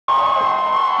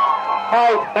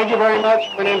Hi, thank you very much.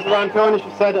 My name is Ron Cohen. As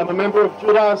you said, I'm a member of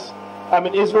Jewdas. I'm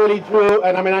an Israeli Jew,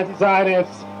 and I'm an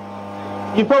anti-Zionist.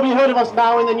 You've probably heard of us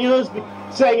now in the news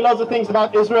saying lots of things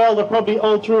about Israel. They're probably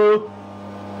all true.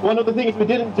 One of the things we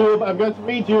didn't do, but I'm going to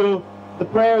read you the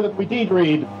prayer that we did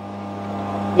read.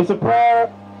 It's a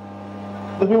prayer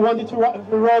that we wrote and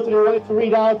we wanted to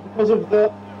read out because of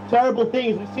the terrible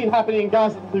things we've seen happening in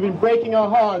Gaza. They've been breaking our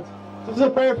hearts. So this is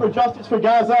a prayer for justice for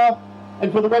Gaza and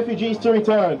for the refugees to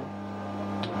return.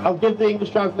 I'll give the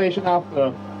English translation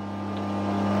after.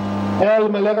 El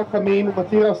מלא רחמים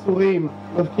ומתיר אסורים,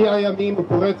 מבקיע ימים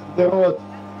ופורץ גדרות.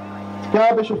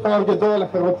 תקע בשופר גדול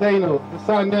לחירותינו,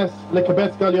 ושא נס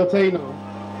לקבץ גליותינו.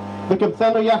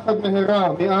 וקבצנו יחד מהרה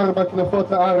מארבע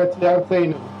כנפות הארץ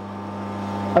לארצנו.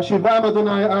 השיבם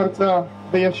אדוני ארצה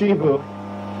וישיבו.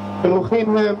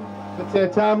 ברוחים הם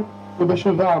בצאתם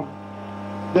ובשובם.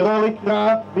 דרור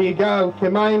יקרא ויגאל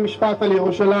כמים משפט על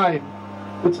ירושלים.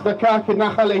 וצדקה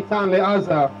כנחל איתן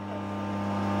לעזה.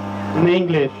 In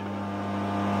English.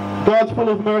 God full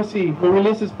of mercy, who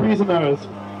releases prisoners,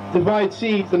 divides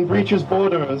seas and breaches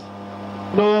borders,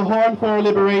 blow a horn for our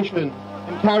liberation,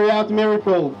 and carry out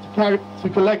miracles to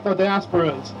collect our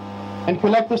diasporas, and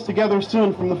collect us together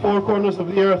soon from the four corners of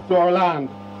the earth to our land.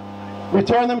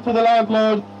 Return them to the land,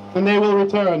 Lord, and they will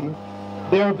return.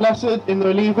 They are blessed in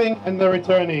their leaving and their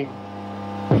returning.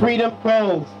 Freedom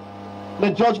calls.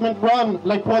 Let judgment run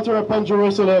like water upon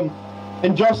Jerusalem,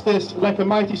 and justice like a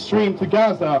mighty stream to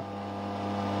Gaza.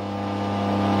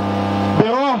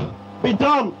 Be'or,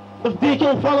 b'dam, nafdik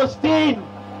el Palestine!